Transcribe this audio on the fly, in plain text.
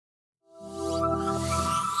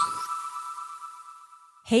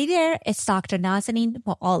Hey there, it's Dr. Nazanin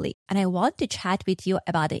Moali, and I want to chat with you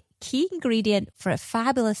about a key ingredient for a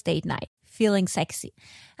fabulous date night, feeling sexy.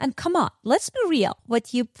 And come on, let's be real.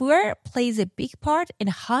 What you wear plays a big part in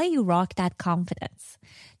how you rock that confidence.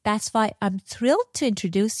 That's why I'm thrilled to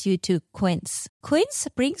introduce you to Quince. Quince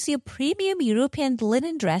brings you premium European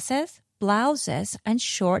linen dresses, blouses, and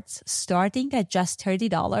shorts starting at just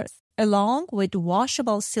 $30, along with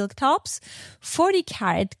washable silk tops,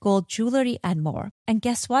 40-karat gold jewelry, and more. And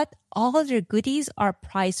guess what? All of their goodies are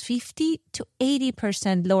priced 50 to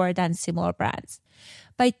 80% lower than similar brands.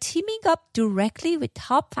 By teaming up directly with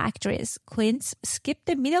top factories, Quince skipped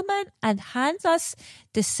the middleman and hands us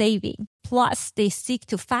the saving. Plus, they stick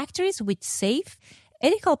to factories with safe,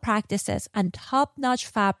 ethical practices and top-notch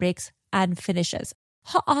fabrics and finishes.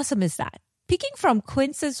 How awesome is that? Picking from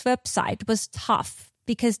Quince's website was tough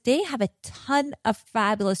because they have a ton of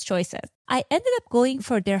fabulous choices. I ended up going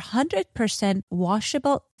for their 100%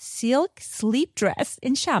 washable silk sleep dress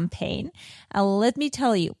in champagne. And let me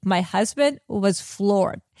tell you, my husband was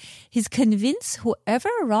floored. He's convinced whoever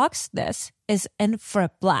rocks this is in for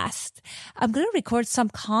a blast. I'm going to record some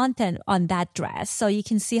content on that dress so you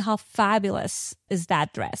can see how fabulous is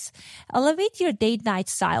that dress. Elevate your date night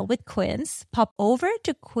style with Quince. Pop over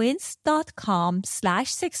to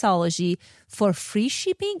quince.com/sexology for free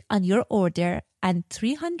shipping on your order and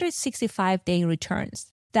 365-day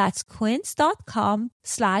returns. That's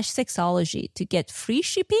quince.com/sexology to get free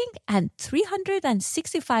shipping and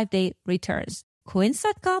 365-day returns.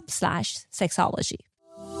 Quince.com/sexology.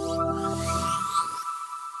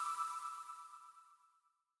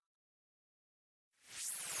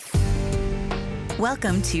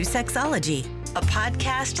 Welcome to Sexology, a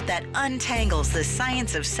podcast that untangles the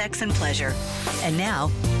science of sex and pleasure. And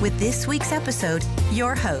now, with this week's episode,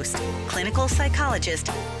 your host, clinical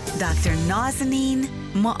psychologist, Dr. Nazanin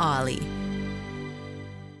Moali.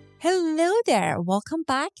 Hello there. Welcome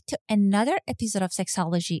back to another episode of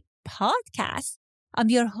Sexology Podcast. I'm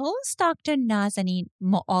your host, Dr. Nazanin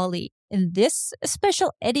Moali. In this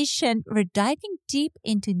special edition, we're diving deep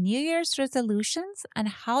into New Year's resolutions and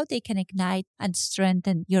how they can ignite and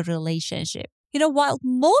strengthen your relationship. While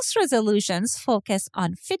most resolutions focus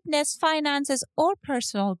on fitness, finances, or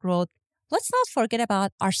personal growth, let's not forget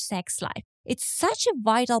about our sex life. It's such a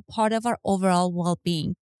vital part of our overall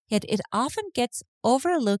well-being, yet it often gets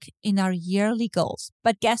overlooked in our yearly goals.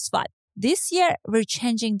 But guess what? This year, we're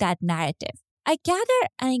changing that narrative. I gathered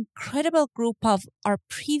an incredible group of our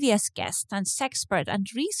previous guests and sexperts and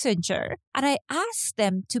researchers, and I asked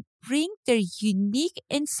them to bring their unique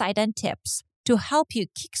insight and tips to help you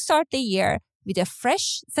kickstart the year with a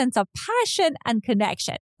fresh sense of passion and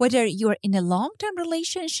connection. Whether you're in a long-term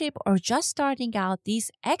relationship or just starting out,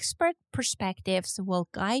 these expert perspectives will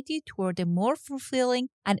guide you toward a more fulfilling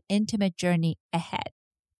and intimate journey ahead.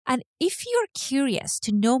 And if you're curious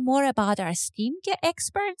to know more about our esteemed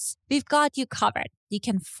experts, we've got you covered. You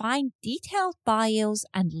can find detailed bios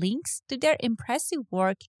and links to their impressive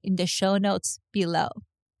work in the show notes below.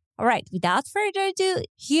 All right, without further ado,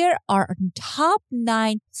 here are top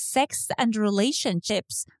 9 sex and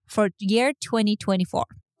relationships for year 2024.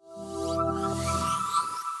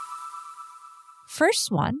 First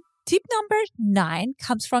one, tip number 9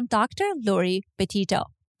 comes from Dr. Lori Petito.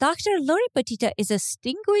 Dr. Lori Petito is a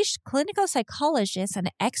distinguished clinical psychologist and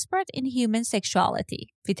expert in human sexuality.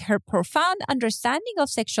 With her profound understanding of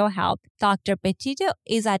sexual health, Dr. Petito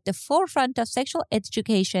is at the forefront of sexual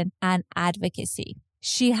education and advocacy.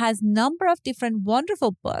 She has a number of different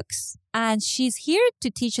wonderful books, and she's here to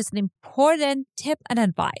teach us an important tip and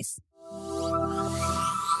advice.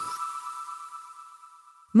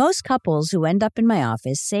 Most couples who end up in my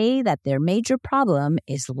office say that their major problem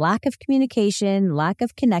is lack of communication, lack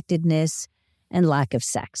of connectedness, and lack of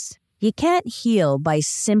sex. You can't heal by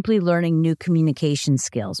simply learning new communication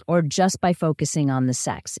skills or just by focusing on the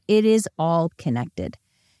sex. It is all connected.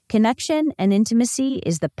 Connection and intimacy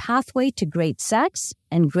is the pathway to great sex,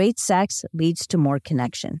 and great sex leads to more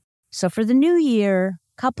connection. So for the new year,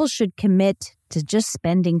 couples should commit to just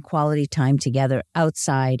spending quality time together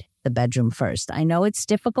outside the bedroom first. I know it's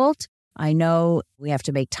difficult. I know we have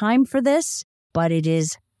to make time for this, but it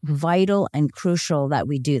is vital and crucial that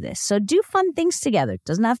we do this. So do fun things together. It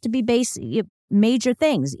doesn't have to be major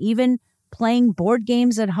things. Even playing board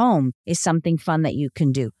games at home is something fun that you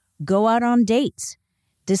can do. Go out on dates.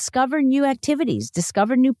 Discover new activities.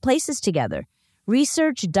 Discover new places together.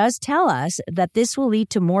 Research does tell us that this will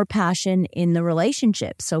lead to more passion in the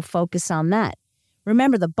relationship, so focus on that.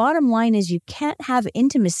 Remember, the bottom line is you can't have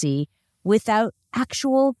intimacy without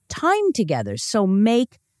actual time together, so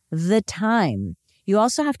make the time. You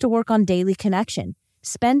also have to work on daily connection.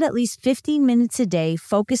 Spend at least 15 minutes a day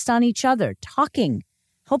focused on each other, talking,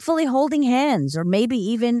 hopefully holding hands or maybe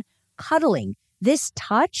even cuddling. This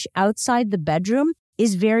touch outside the bedroom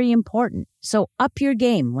is very important. So up your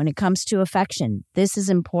game when it comes to affection. This is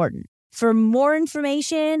important. For more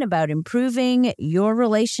information about improving your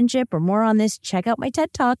relationship or more on this, check out my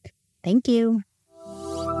TED Talk. Thank you.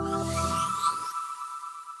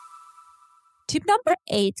 Tip number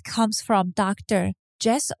 8 comes from Dr.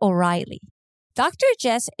 Jess O'Reilly. Dr.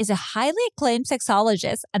 Jess is a highly acclaimed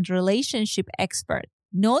sexologist and relationship expert.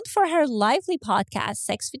 Known for her lively podcast,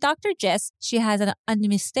 Sex with Dr. Jess, she has an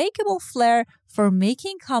unmistakable flair for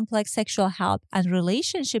making complex sexual health and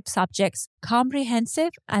relationship subjects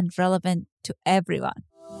comprehensive and relevant to everyone.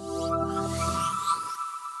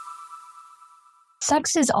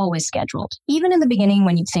 Sex is always scheduled. Even in the beginning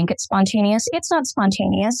when you think it's spontaneous, it's not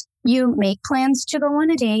spontaneous. You make plans to go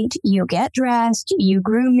on a date, you get dressed, you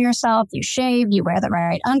groom yourself, you shave, you wear the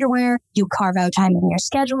right underwear, you carve out time in your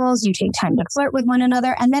schedules, you take time to flirt with one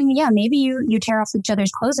another, and then, maybe you tear off each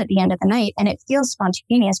other's clothes at the end of the night and it feels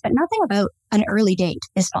spontaneous, but nothing about an early date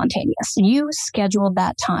is spontaneous. You scheduled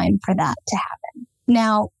that time for that to happen.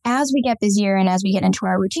 Now, as we get busier and as we get into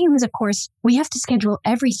our routines, of course, we have to schedule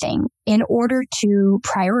everything in order to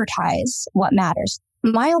prioritize what matters.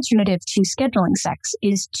 My alternative to scheduling sex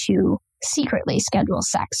is to secretly schedule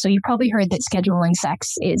sex. So you probably heard that scheduling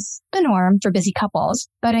sex is the norm for busy couples,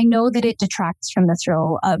 but I know that it detracts from the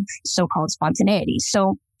thrill of so-called spontaneity.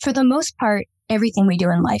 So for the most part, everything we do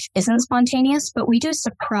in life isn't spontaneous, but we do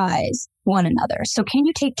surprise one another. So can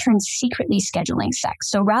you take turns secretly scheduling sex?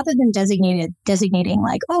 So rather than designating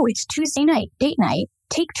like, oh, it's Tuesday night, date night,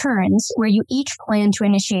 take turns where you each plan to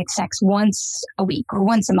initiate sex once a week or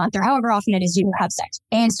once a month or however often it is you have sex.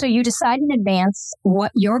 And so you decide in advance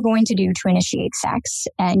what you're going to do to initiate sex,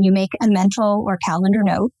 and you make a mental or calendar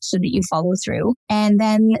note so that you follow through. And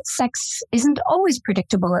then sex isn't always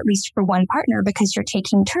predictable, at least for one partner, because you're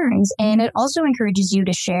taking turns. And it also encourages you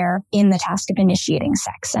to share in the task of initiating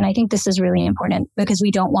sex. And I think this is really important because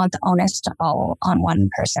we don't want the onus to fall on one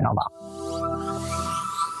person alone.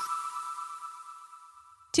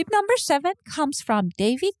 Tip number 7 comes from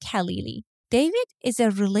David Khalili. David is a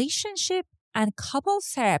relationship and couples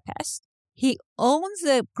therapist. He owns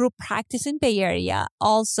a group practice in Bay Area.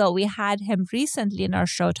 Also, we had him recently in our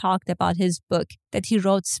show talked about his book that he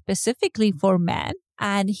wrote specifically for men.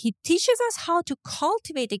 And he teaches us how to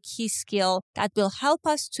cultivate a key skill that will help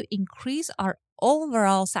us to increase our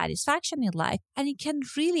overall satisfaction in life. And it can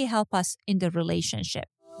really help us in the relationship.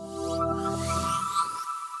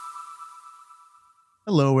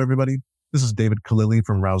 Hello, everybody. This is David Khalili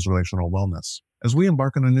from Rouse Relational Wellness. As we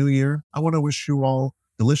embark on a new year, I want to wish you all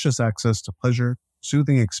delicious access to pleasure,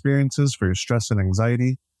 soothing experiences for your stress and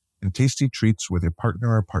anxiety, and tasty treats with your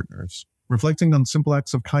partner or partners. Reflecting on simple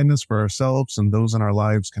acts of kindness for ourselves and those in our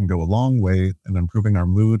lives can go a long way in improving our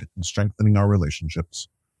mood and strengthening our relationships.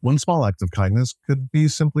 One small act of kindness could be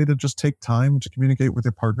simply to just take time to communicate with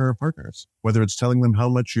your partner or partners, whether it's telling them how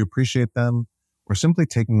much you appreciate them or simply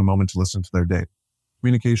taking a moment to listen to their day.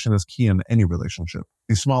 Communication is key in any relationship.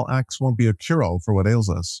 These small acts won't be a cure-all for what ails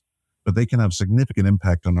us, but they can have significant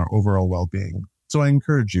impact on our overall well-being. So I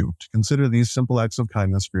encourage you to consider these simple acts of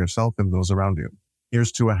kindness for yourself and those around you.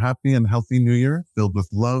 Here's to a happy and healthy new year filled with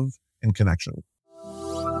love and connection.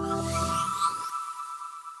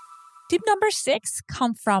 Tip number 6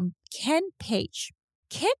 comes from Ken Page.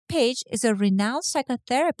 Ken Page is a renowned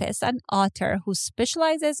psychotherapist and author who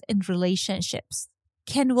specializes in relationships.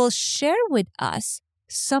 Ken will share with us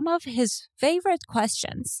some of his favorite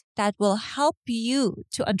questions that will help you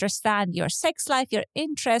to understand your sex life, your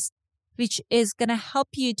interests, which is going to help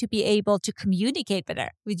you to be able to communicate better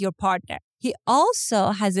with your partner. He also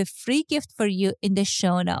has a free gift for you in the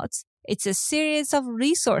show notes. It's a series of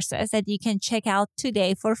resources that you can check out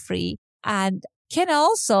today for free. And Ken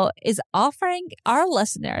also is offering our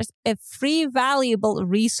listeners a free valuable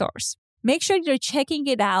resource. Make sure you're checking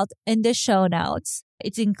it out in the show notes.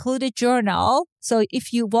 It's included journal. So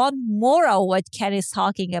if you want more of what Ken is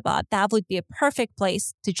talking about, that would be a perfect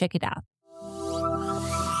place to check it out.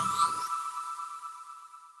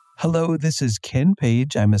 Hello, this is Ken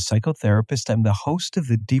Page. I'm a psychotherapist. I'm the host of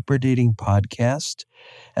the Deeper Dating podcast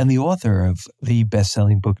and the author of the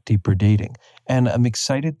best-selling book, Deeper Dating. And I'm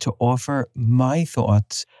excited to offer my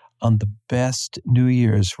thoughts on the best New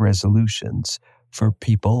Year's resolutions for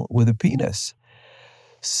people with a penis.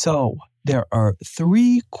 So there are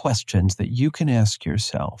 3 questions that you can ask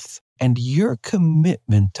yourself, and your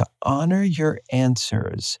commitment to honor your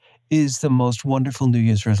answers is the most wonderful New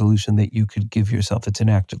Year's resolution that you could give yourself. It's an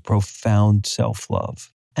act of profound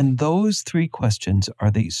self-love. And those 3 questions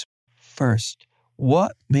are these. First,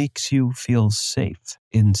 what makes you feel safe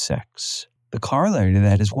in sex? The corollary to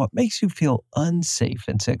that is what makes you feel unsafe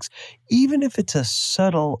in sex, even if it's a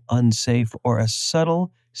subtle unsafe or a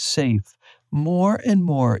subtle safe. More and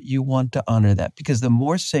more you want to honor that, because the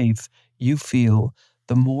more safe you feel,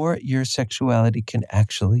 the more your sexuality can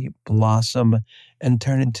actually blossom and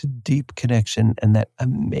turn into deep connection and that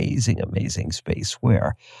amazing, amazing space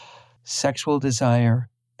where sexual desire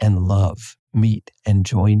and love meet and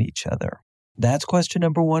join each other. That's question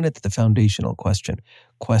number one. It's the foundational question.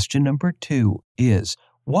 Question number two is,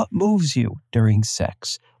 what moves you during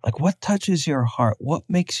sex? Like, what touches your heart? What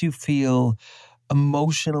makes you feel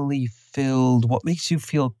emotionally filled? What makes you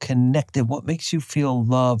feel connected? What makes you feel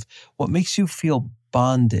love? What makes you feel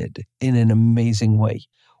bonded in an amazing way?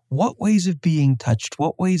 What ways of being touched?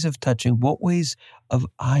 What ways of touching? What ways of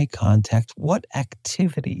eye contact? What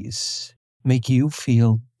activities make you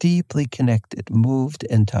feel deeply connected, moved,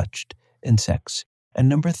 and touched in sex? And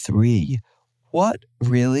number three, what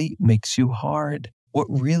really makes you hard? What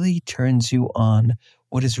really turns you on?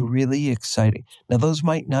 What is really exciting? Now, those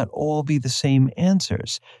might not all be the same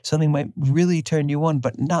answers. Something might really turn you on,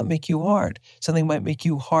 but not make you hard. Something might make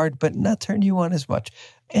you hard, but not turn you on as much.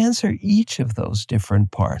 Answer each of those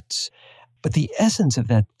different parts. But the essence of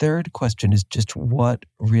that third question is just what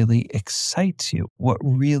really excites you, what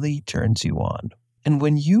really turns you on. And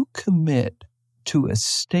when you commit to a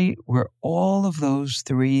state where all of those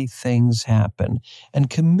three things happen and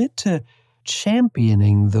commit to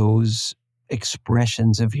championing those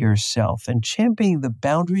expressions of yourself and championing the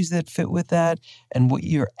boundaries that fit with that and what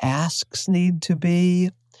your asks need to be,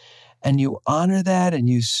 and you honor that and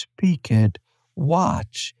you speak it,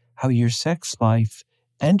 watch how your sex life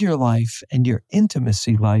and your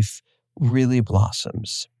intimacy life really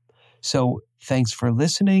blossoms. So thanks for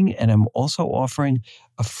listening. And I'm also offering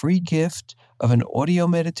a free gift of an audio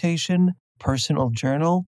meditation, personal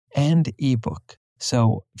journal, and ebook.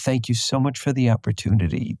 So thank you so much for the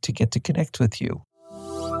opportunity to get to connect with you.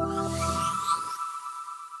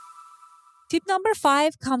 Tip number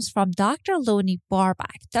 5 comes from Dr. Loni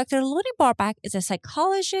Barbach. Dr. Loni Barbach is a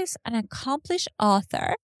psychologist and accomplished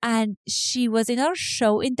author, and she was in our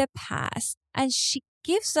show in the past, and she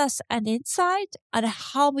gives us an insight on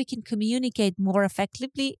how we can communicate more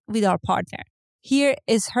effectively with our partner. Here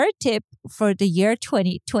is her tip for the year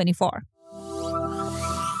 2024.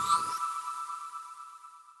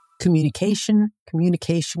 Communication.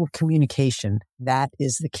 That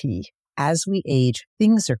is the key. As we age,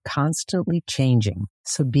 things are constantly changing.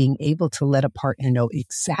 So being able to let a partner know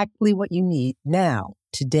exactly what you need now,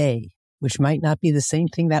 today, which might not be the same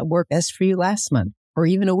thing that worked best for you last month or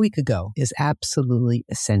even a week ago, is absolutely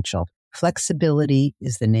essential. Flexibility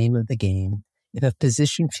is the name of the game. If a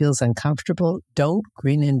position feels uncomfortable, don't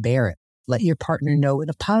grin and bear it. Let your partner know in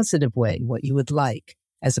a positive way what you would like,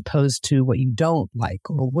 as opposed to what you don't like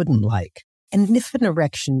or wouldn't like. And if an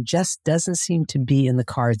erection just doesn't seem to be in the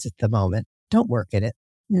cards at the moment, don't work at it.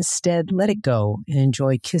 Instead, let it go and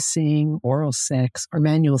enjoy kissing, oral sex, or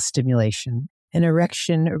manual stimulation. An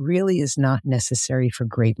erection really is not necessary for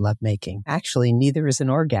great lovemaking. Actually, neither is an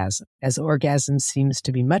orgasm, as orgasm seems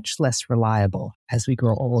to be much less reliable as we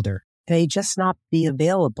grow older. It may just not be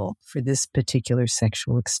available for this particular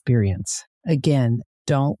sexual experience. Again,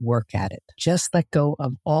 don't work at it. Just let go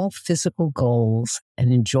of all physical goals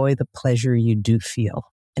and enjoy the pleasure you do feel,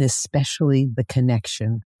 and especially the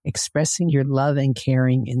connection. Expressing your love and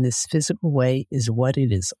caring in this physical way is what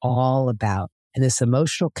it is all about. And this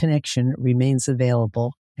emotional connection remains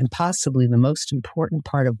available and possibly the most important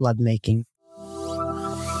part of lovemaking.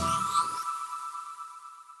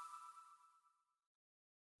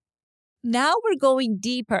 Now we're going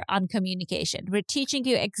deeper on communication. We're teaching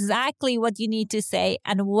you exactly what you need to say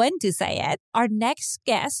and when to say it. Our next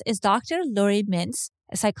guest is Dr. Lori Mintz,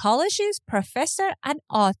 a psychologist, professor, and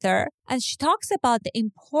author, and she talks about the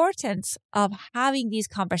importance of having these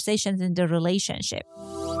conversations in the relationship.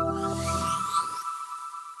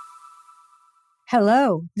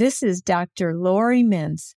 Hello, this is Dr. Lori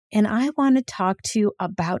Mintz, and I want to talk to you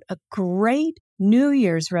about a great New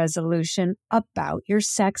Year's resolution about your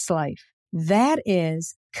sex life. That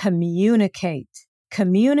is communicate.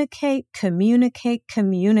 Communicate.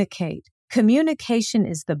 Communication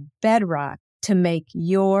is the bedrock to make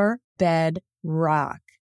your bed rock.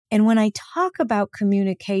 And when I talk about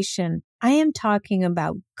communication, I am talking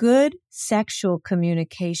about good sexual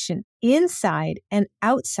communication inside and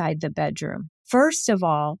outside the bedroom. First of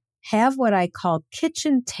all, have what I call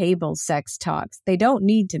kitchen table sex talks. They don't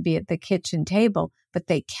need to be at the kitchen table, but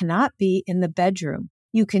they cannot be in the bedroom.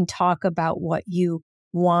 You can talk about what you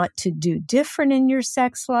want to do different in your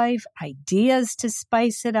sex life, ideas to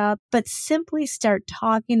spice it up, but simply start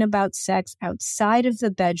talking about sex outside of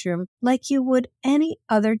the bedroom like you would any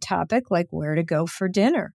other topic, like where to go for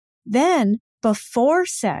dinner. Then, before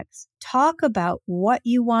sex, talk about what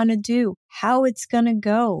you want to do, how it's going to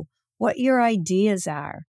go, what your ideas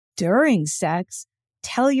are. During sex,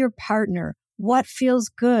 tell your partner what feels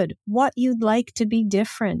good, what you'd like to be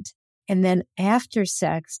different. And then after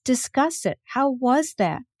sex, discuss it. How was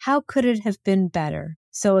that? How could it have been better?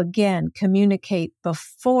 So again, communicate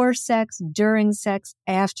before sex, during sex,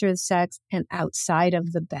 after sex, and outside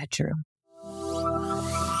of the bedroom.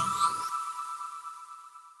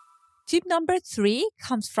 Tip number 3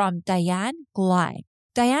 comes from Diane Glime.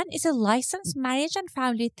 Diane is a licensed marriage and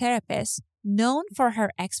family therapist known for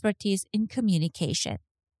her expertise in communication.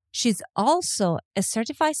 She's also a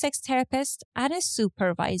certified sex therapist and a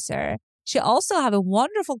supervisor. She also has a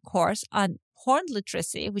wonderful course on porn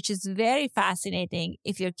literacy, which is very fascinating.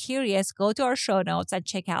 If you're curious, go to our show notes and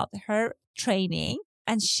check out her training.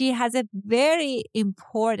 And she has a very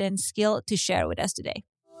important skill to share with us today.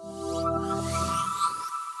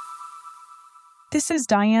 This is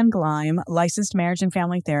Diane Glime, licensed marriage and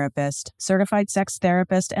family therapist, certified sex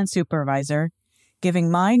therapist and supervisor,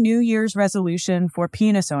 giving my New Year's resolution for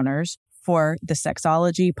penis owners for the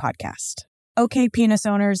Sexology podcast. Okay, penis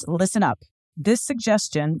owners, listen up. This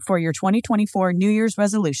suggestion for your 2024 New Year's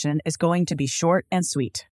resolution is going to be short and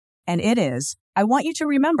sweet. And it is, I want you to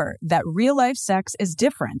remember that real-life sex is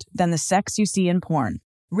different than the sex you see in porn.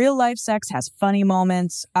 Real-life sex has funny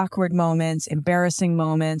moments, awkward moments, embarrassing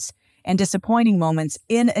moments, and disappointing moments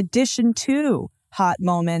in addition to hot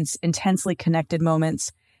moments, intensely connected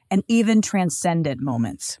moments, and even transcendent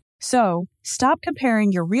moments. So, stop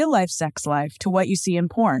comparing your real-life sex life to what you see in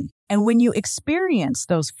porn. And when you experience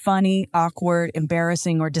those funny, awkward,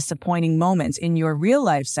 embarrassing, or disappointing moments in your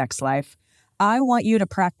real-life sex life, I want you to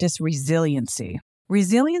practice resiliency.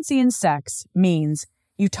 Resiliency in sex means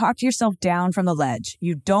you talk yourself down from the ledge.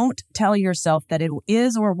 You don't tell yourself that it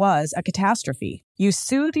is or was a catastrophe. You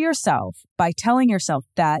soothe yourself by telling yourself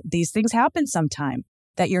that these things happen sometime,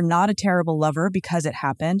 that you're not a terrible lover because it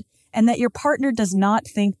happened, and that your partner does not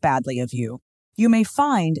think badly of you. You may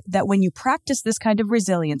find that when you practice this kind of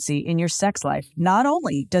resiliency in your sex life, not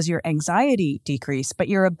only does your anxiety decrease, but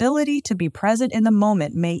your ability to be present in the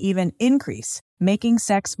moment may even increase, making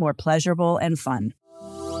sex more pleasurable and fun.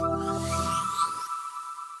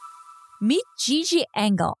 Meet Gigi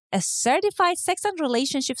Engel, a certified sex and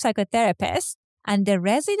relationship psychotherapist and the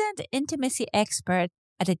resident intimacy expert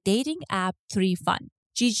at the dating app 3Fun.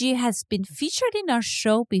 Gigi has been featured in our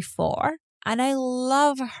show before, and I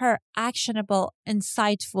love her actionable,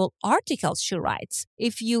 insightful articles she writes.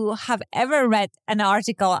 If you have ever read an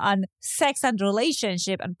article on sex and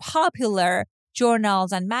relationship and popular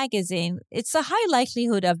journals and magazines, it's a high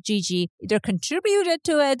likelihood of Gigi either contributed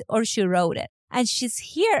to it or she wrote it. And she's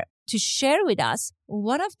here to share with us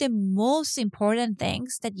one of the most important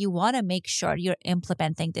things that you want to make sure you're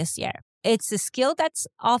implementing this year. It's a skill that's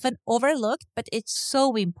often overlooked, but it's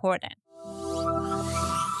so important.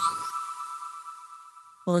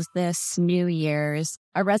 Well, this New Year's,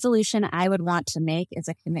 a resolution I would want to make is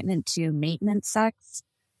a commitment to maintenance sex.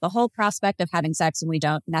 The whole prospect of having sex when we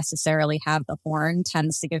don't necessarily have the horn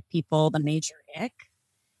tends to give people the major ick.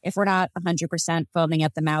 If we're not 100% foaming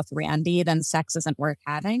at the mouth randy, then sex isn't worth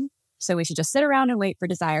having. So we should just sit around and wait for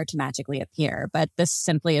desire to magically appear. But this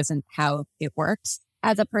simply isn't how it works.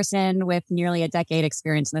 As a person with nearly a decade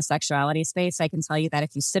experience in the sexuality space, I can tell you that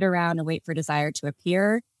if you sit around and wait for desire to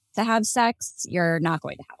appear to have sex, you're not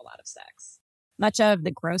going to have a lot of sex. Much of the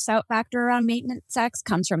gross out factor around maintenance sex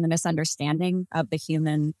comes from the misunderstanding of the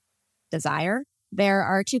human desire. There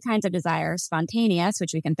are two kinds of desire: spontaneous,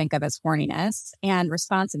 which we can think of as horniness, and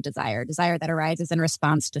responsive desire, desire that arises in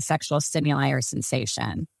response to sexual stimuli or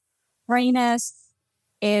sensation. Horniness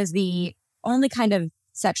is the only kind of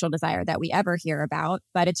sexual desire that we ever hear about,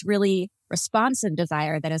 but it's really responsive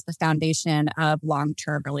desire that is the foundation of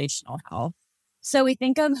long-term relational health. So we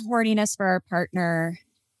think of horniness for our partner,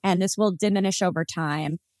 and this will diminish over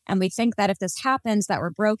time. And we think that if this happens, that we're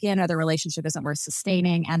broken or the relationship isn't worth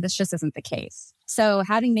sustaining, and this just isn't the case. So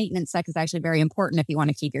having maintenance sex is actually very important if you want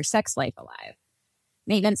to keep your sex life alive.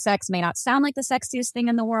 Maintenance sex may not sound like the sexiest thing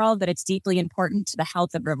in the world, but it's deeply important to the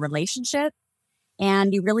health of a relationship,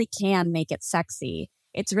 and you really can make it sexy.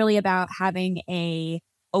 It's really about having a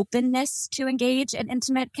openness to engage in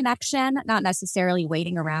intimate connection, not necessarily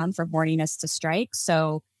waiting around for horniness to strike.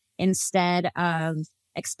 So instead of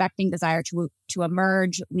expecting desire to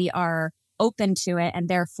emerge, we are open to it, and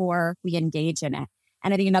therefore we engage in it.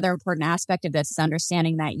 And I think another important aspect of this is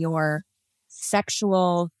understanding that your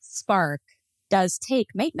sexual spark does take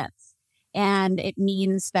maintenance. And it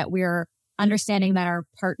means that we're understanding that our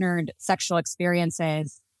partnered sexual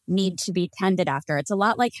experiences need to be tended after. It's a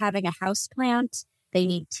lot like having a house plant. They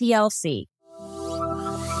need TLC.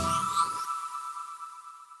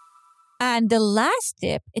 And the last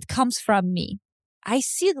tip, it comes from me. I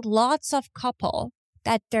see lots of couple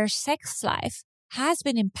that their sex life has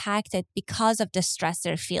been impacted because of the stress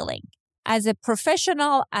they're feeling. As a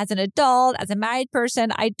professional, as an adult, as a married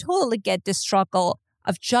person, I totally get the struggle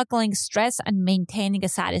of juggling stress and maintaining a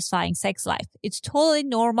satisfying sex life. It's totally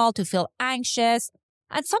normal to feel anxious.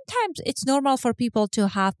 And sometimes it's normal for people to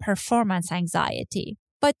have performance anxiety.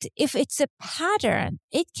 But if it's a pattern,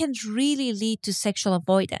 it can really lead to sexual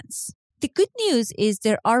avoidance. The good news is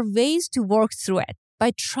there are ways to work through it.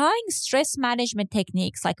 By trying stress management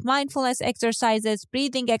techniques like mindfulness exercises,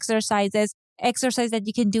 breathing exercises that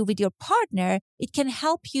you can do with your partner, it can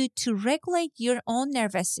help you to regulate your own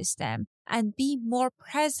nervous system and be more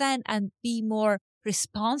present and be more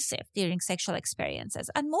responsive during sexual experiences.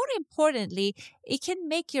 And more importantly, it can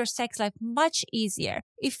make your sex life much easier.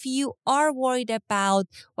 If you are worried about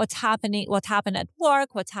what happened at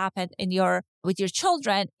work, what happened with your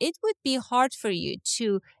children, it would be hard for you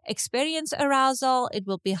to experience arousal. It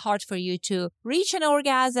will be hard for you to reach an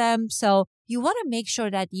orgasm. So you want to make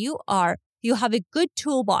sure that you have a good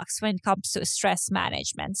toolbox when it comes to stress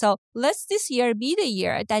management. So let's this year be the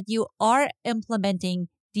year that you are implementing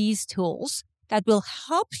these tools that will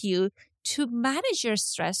help you to manage your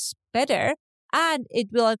stress better, and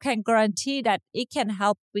can guarantee that it can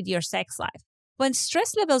help with your sex life. When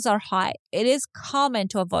stress levels are high, it is common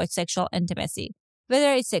to avoid sexual intimacy.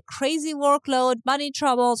 Whether it's a crazy workload, money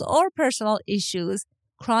troubles, or personal issues,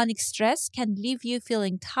 chronic stress can leave you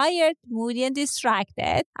feeling tired, moody, and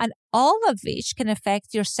distracted, and all of which can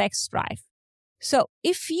affect your sex drive. So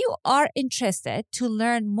if you are interested to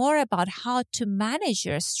learn more about how to manage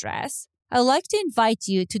your stress, I'd like to invite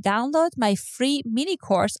you to download my free mini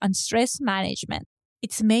course on stress management.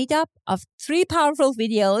 It's made up of 3 powerful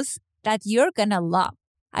videos that you're gonna love.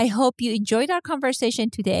 I hope you enjoyed our conversation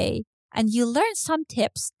today and you learned some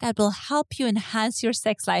tips that will help you enhance your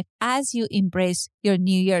sex life as you embrace your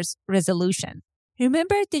New Year's resolution.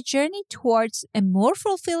 Remember, the journey towards a more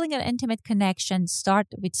fulfilling and intimate connection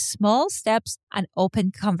starts with small steps and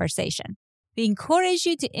open conversation. We encourage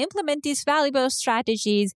you to implement these valuable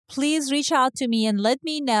strategies. Please reach out to me and let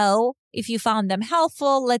me know if you found them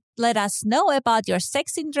helpful. Let us know about your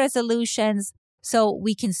sexting resolutions so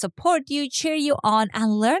we can support you, cheer you on,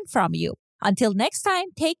 and learn from you. Until next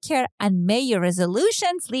time, take care and may your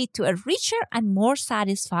resolutions lead to a richer and more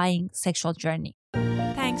satisfying sexual journey.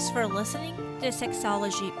 Thanks for listening to the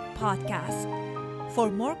Sexology Podcast.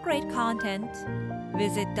 For more great content,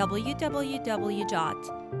 visit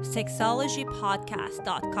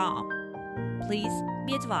www.sexologypodcast.com. Please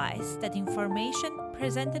be advised that information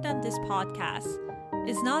presented on this podcast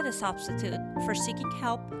is not a substitute for seeking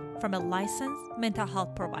help from a licensed mental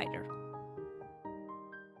health provider.